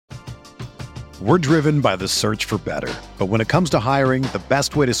We're driven by the search for better. But when it comes to hiring, the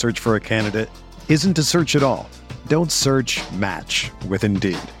best way to search for a candidate isn't to search at all. Don't search, match with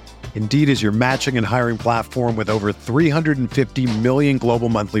Indeed. Indeed is your matching and hiring platform with over 350 million global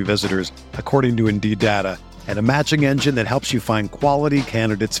monthly visitors, according to Indeed data, and a matching engine that helps you find quality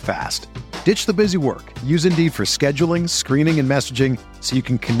candidates fast. Ditch the busy work. Use Indeed for scheduling, screening, and messaging so you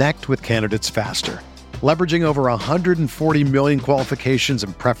can connect with candidates faster. Leveraging over 140 million qualifications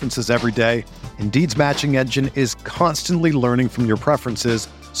and preferences every day, Indeed's matching engine is constantly learning from your preferences,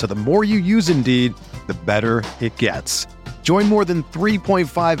 so the more you use Indeed, the better it gets. Join more than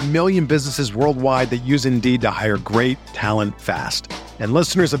 3.5 million businesses worldwide that use Indeed to hire great talent fast. And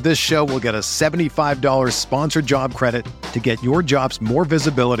listeners of this show will get a $75 sponsored job credit to get your jobs more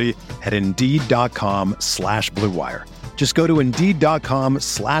visibility at Indeed.com/Blue Wire. Just go to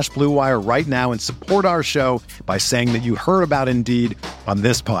Indeed.com/Blue Wire right now and support our show by saying that you heard about Indeed on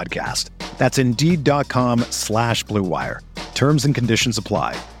this podcast. That's Indeed.com/Blue Wire. Terms and conditions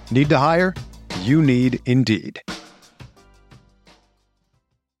apply. Need to hire? You need Indeed.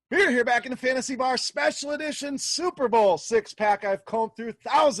 We're here back in the Fantasy Bar Special Edition Super Bowl six-pack. I've combed through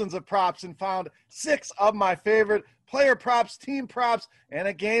thousands of props and found 6 of my favorite player props, team props, and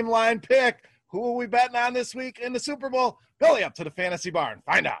a game line pick. Who are we betting on this week in the Super Bowl? Belly up to the Fantasy Bar and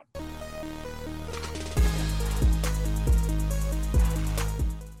find out.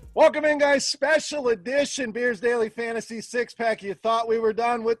 Welcome in, guys. Special edition Beers Daily Fantasy six-pack. You thought we were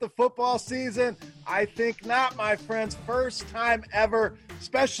done with the football season? I think not, my friends. First time ever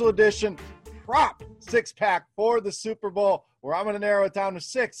special edition prop six-pack for the Super Bowl, where I'm going to narrow it down to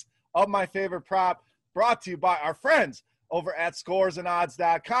 6 of my favorite prop, brought to you by our friends over at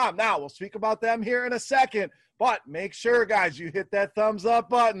scoresandodds.com. Now, we'll speak about them here in a second, but make sure, guys, you hit that thumbs up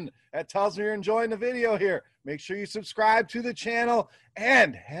button. That tells me you're enjoying the video here. Make sure you subscribe to the channel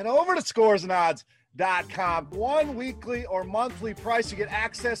and head over to scoresandodds.com. One weekly or monthly price. You get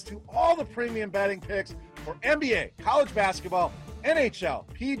access to all the premium betting picks for NBA, college basketball, NHL,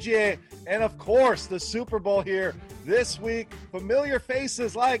 PGA, and of course the Super Bowl here this week. Familiar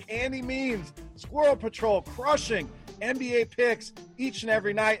faces like Andy Means, Squirrel Patrol, crushing NBA picks each and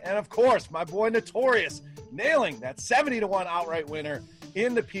every night. And of course, my boy Notorious nailing that 70-1 outright winner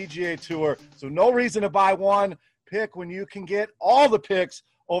in the PGA Tour. So no reason to buy one pick when you can get all the picks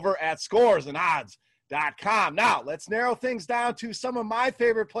over at scoresandodds.com. Now, let's narrow things down to some of my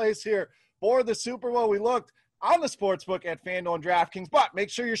favorite plays here for the Super Bowl. We looked on the sportsbook at FanDuel and DraftKings, but make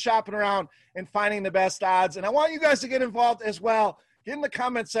sure you're shopping around and finding the best odds. And I want you guys to get involved as well. Get in the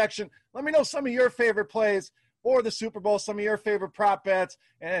comment section. Let me know some of your favorite plays for the Super Bowl, some of your favorite prop bets,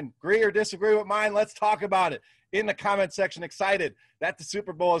 and agree or disagree with mine. Let's talk about it in the comment section. Excited that the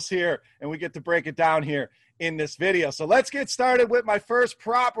Super Bowl is here and we get to break it down here in this video. So let's get started with my first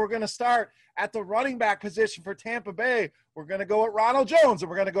prop. We're going to start at the running back position for Tampa Bay. We're going to go at Ronald Jones, and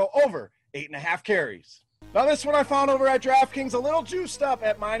we're going to go over 8.5 carries. Now, this one I found over at DraftKings, a little juiced up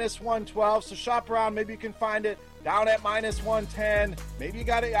at -112. So shop around. Maybe you can find it down at -110. Maybe you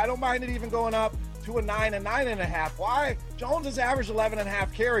got it. I don't mind it even going up to a 9 and 9.5. Why? Jones has averaged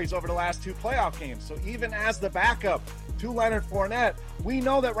 11.5 carries over the last 2 playoff games. So even as the backup to Leonard Fournette, we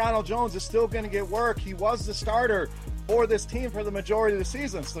know that Ronald Jones is still going to get work. He was the starter for this team for the majority of the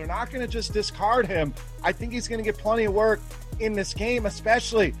season, so they're not going to just discard him. I think he's going to get plenty of work in this game,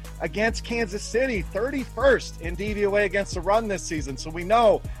 especially against Kansas City, 31st in DVOA against the run this season. So we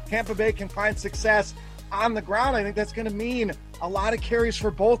know Tampa Bay can find success on the ground. I think that's going to mean a lot of carries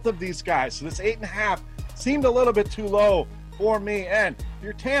for both of these guys. So this 8.5 seemed a little bit too low for me. And if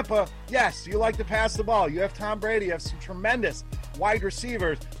you're Tampa, yes, you like to pass the ball. You have Tom Brady. You have some tremendous wide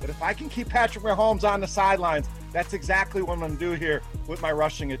receivers. But if I can keep Patrick Mahomes on the sidelines, that's exactly what I'm going to do here with my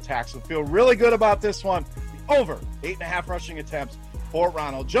rushing attack. So feel really good about this one. The over 8.5 rushing attempts for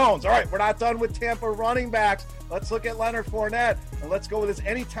Ronald Jones. All right, we're not done with Tampa running backs. Let's look at Leonard Fournette, and let's go with his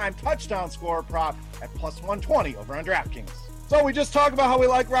anytime touchdown scorer prop at +120 over on DraftKings. So we just talked about how we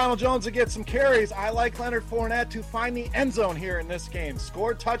like Ronald Jones to get some carries. I like Leonard Fournette to find the end zone here in this game.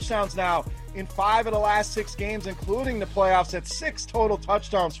 Scored touchdowns now in 5 of the last 6 games, including the playoffs, at 6 total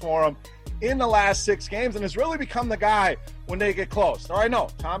touchdowns for him in the last 6 games, and has really become the guy when they get close. All right, no,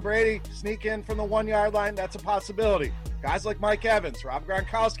 Tom Brady, sneak in from the 1-yard line, that's a possibility. Guys like Mike Evans, Rob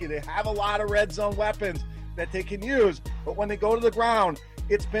Gronkowski, they have a lot of red zone weapons that they can use, but when they go to the ground,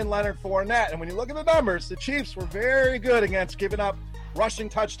 it's been Leonard Fournette. And when you look at the numbers, the Chiefs were very good against giving up rushing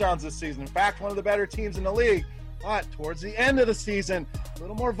touchdowns this season. In fact, one of the better teams in the league. But towards the end of the season, a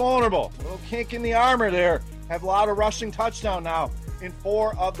little more vulnerable, a little kink in the armor there. Have a lot of rushing touchdown now in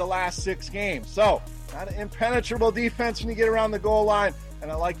 4 of the last 6 games. So, not an impenetrable defense when you get around the goal line.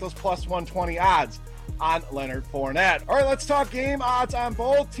 and I like those plus 120 odds on Leonard Fournette. All right, let's talk game odds on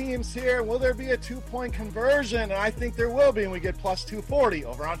both teams here. Will there be a 2-point conversion? And I think there will be, and we get plus 240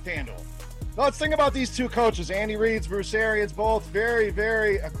 over on FanDuel. Now let's think about these two coaches, Andy Reid's, Bruce Arians, both very,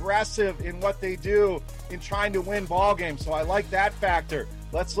 very aggressive in what they do in trying to win ball games. So I like that factor.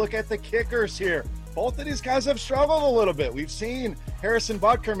 Let's look at the kickers here. Both of these guys have struggled a little bit. We've seen Harrison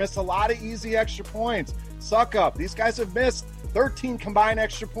Butker miss a lot of easy extra points. Suck up. These guys have missed 13 combined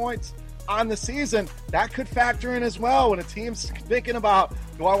extra points on the season. That could factor in as well when a team's thinking about,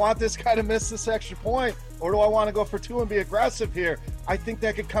 do I want this guy to miss this extra point, or do I want to go for two and be aggressive here? I think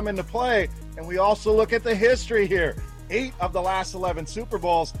that could come into play. And we also look at the history here. 8 of the last 11 Super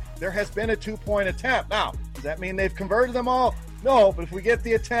Bowls, there has been a 2-point attempt. Now, does that mean they've converted them all? No, but if we get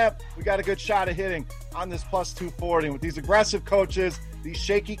the attempt, we got a good shot at hitting on this plus 240. And with these aggressive coaches, these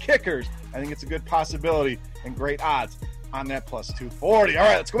shaky kickers, I think it's a good possibility and great odds on that plus 240. All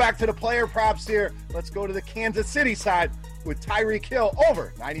right, let's go back to the player props here. Let's go to the Kansas City side with Tyreek Hill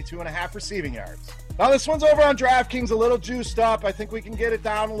over 92.5 receiving yards. Now this one's over on DraftKings, a little juiced up. I think we can get it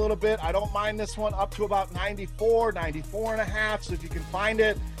down a little bit. I don't mind this one up to about 94 and a half. So if you can find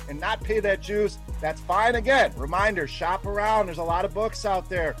it and not pay that juice, that's fine. Again, reminder, shop around. There's a lot of books out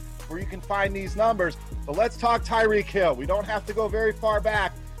there where you can find these numbers. But let's talk Tyreek Hill. We don't have to go very far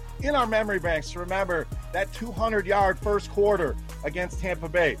back in our memory banks to remember that 200-yard first quarter against Tampa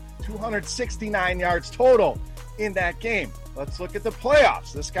Bay, 269 yards total in that game. Let's look at the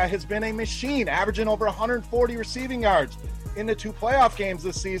playoffs. This guy has been a machine, averaging over 140 receiving yards in the 2 playoff games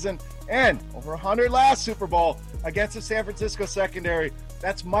this season, and over 100 last Super Bowl against the San Francisco secondary.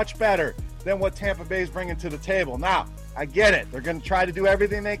 That's much better than what Tampa Bay is bringing to the table. Now, I get it. They're going to try to do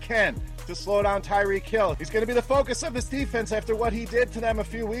everything they can to slow down Tyreek Hill. He's going to be the focus of this defense after what he did to them a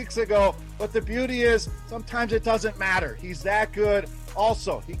few weeks ago. But the beauty is sometimes it doesn't matter. He's that good.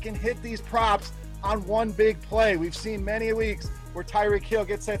 Also, he can hit these props on one big play. We've seen many weeks where Tyreek Hill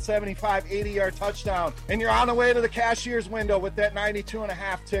gets that 75, 80-yard touchdown, and you're on the way to the cashier's window with that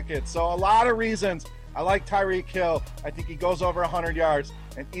 92.5 ticket. So a lot of reasons I like Tyreek Hill. I think he goes over 100 yards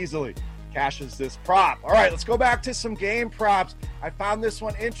and easily cashes this prop. All right, let's go back to some game props. I found this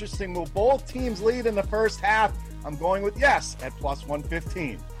one interesting. Will both teams lead in the first half? I'm going with yes at plus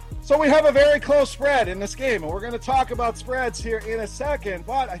 115. So we have a very close spread in this game, and we're going to talk about spreads here in a second,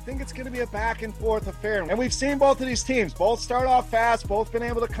 but I think it's going to be a back and forth affair. And we've seen both of these teams, both start off fast, both been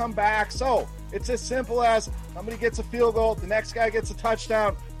able to come back. So it's as simple as somebody gets a field goal, the next guy gets a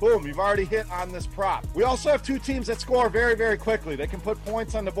touchdown, boom, you've already hit on this prop. We also have two teams that score very, very quickly. They can put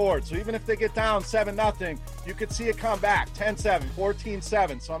points on the board. So even if they get down 7-0, you could see it come back 10-7,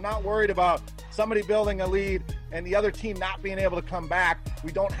 14-7. So I'm not worried about somebody building a lead and the other team not being able to come back.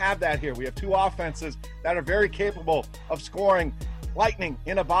 We don't have that here. We have two offenses that are very capable of scoring lightning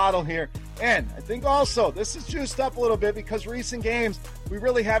in a bottle here. And I think also this is juiced up a little bit because recent games, we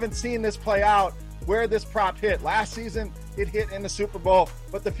really haven't seen this play out where this prop hit. Last season, it hit in the Super Bowl,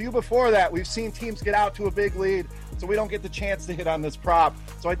 but the few before that, we've seen teams get out to a big lead, so we don't get the chance to hit on this prop.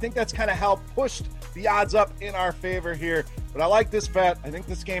 So I think that's kind of helped push the odds up in our favor here. But I like this bet. I think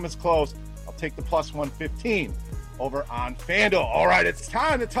this game is close. I'll take the plus 115 over on FanDuel. All right, it's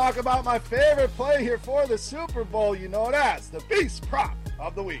time to talk about my favorite play here for the Super Bowl. You know it as the Beast Prop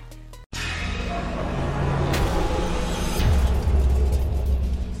of the Week.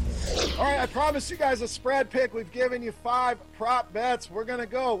 All right, I promised you guys a spread pick. We've given you 5 prop bets. We're going to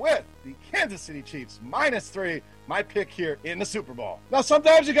go with the Kansas City Chiefs -3, my pick here in the Super Bowl. Now,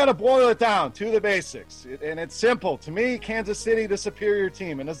 sometimes you got to boil it down to the basics, and it's simple. To me, Kansas City, the superior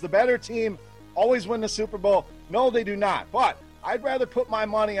team, and does the better team always win the Super Bowl? No, they do not, but I'd rather put my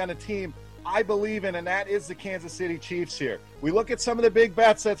money on a team I believe in, and that is the Kansas City Chiefs here. We look at some of the big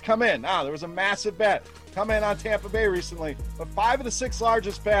bets that's come in. Now, there was a massive bet come in on Tampa Bay recently, but 5 of the 6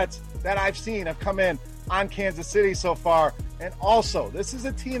 largest bets that I've seen have come in on Kansas City so far. And also, this is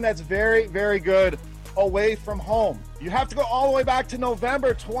a team that's very, very good away from home. You have to go all the way back to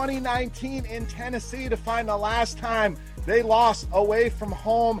November 2019 in Tennessee to find the last time they lost away from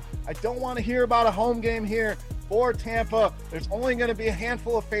home. I don't want to hear about a home game here for Tampa. There's only going to be a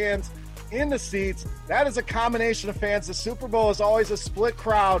handful of fans in the seats. That is a combination of fans. The Super Bowl is always a split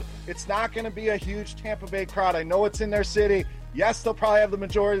crowd. It's not going to be a huge Tampa Bay crowd. I know it's in their city. Yes, they'll probably have the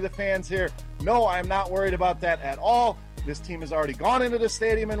majority of the fans here. No, I'm not worried about that at all. This team has already gone into the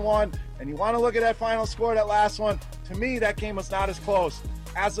stadium and won. And you want to look at that final score, that last one. To me, that game was not as close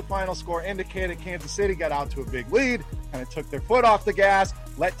as the final score indicated. Kansas City got out to a big lead, and it took their foot off the gas,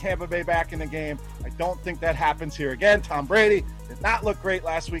 let Tampa Bay back in the game. I don't think that happens here again. Tom Brady did not look great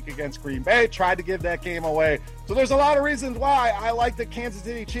last week against Green Bay, tried to give that game away. So there's a lot of reasons why I like the Kansas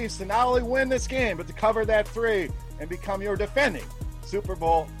City Chiefs to not only win this game, but to cover that 3 and become your defending Super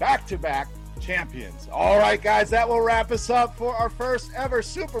Bowl back-to-back champions. All right, guys, that will wrap us up for our first ever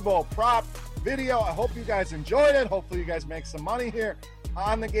Super Bowl prop video. I hope you guys enjoyed it. Hopefully you guys make some money here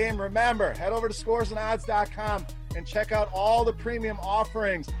on the game. Remember, head over to scoresandodds.com and check out all the premium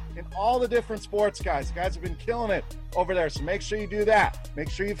offerings in all the different sports, guys. You guys have been killing it over there, so make sure you do that. Make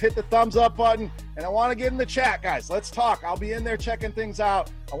sure you've hit the thumbs up button, and I want to get in the chat, guys. Let's talk. I'll be in there checking things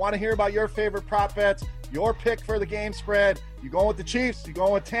out. I want to hear about your favorite prop bets, your pick for the game spread. You going with the Chiefs? You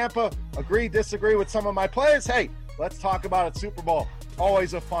going with Tampa? Agree, disagree with some of my players? Hey, let's talk about it. Super Bowl,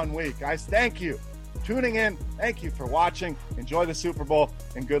 always a fun week. Guys, thank you for tuning in. Thank you for watching. Enjoy the Super Bowl,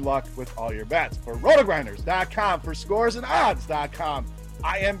 and good luck with all your bets. For rotogrinders.com, for scoresandodds.com,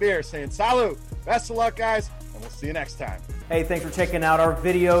 I am Beer saying salute. Best of luck, guys, and we'll see you next time. Hey, thanks for checking out our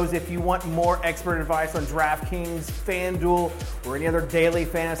videos. If you want more expert advice on DraftKings, FanDuel, or any other daily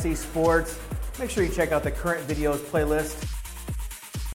fantasy sports, make sure you check out the current videos playlist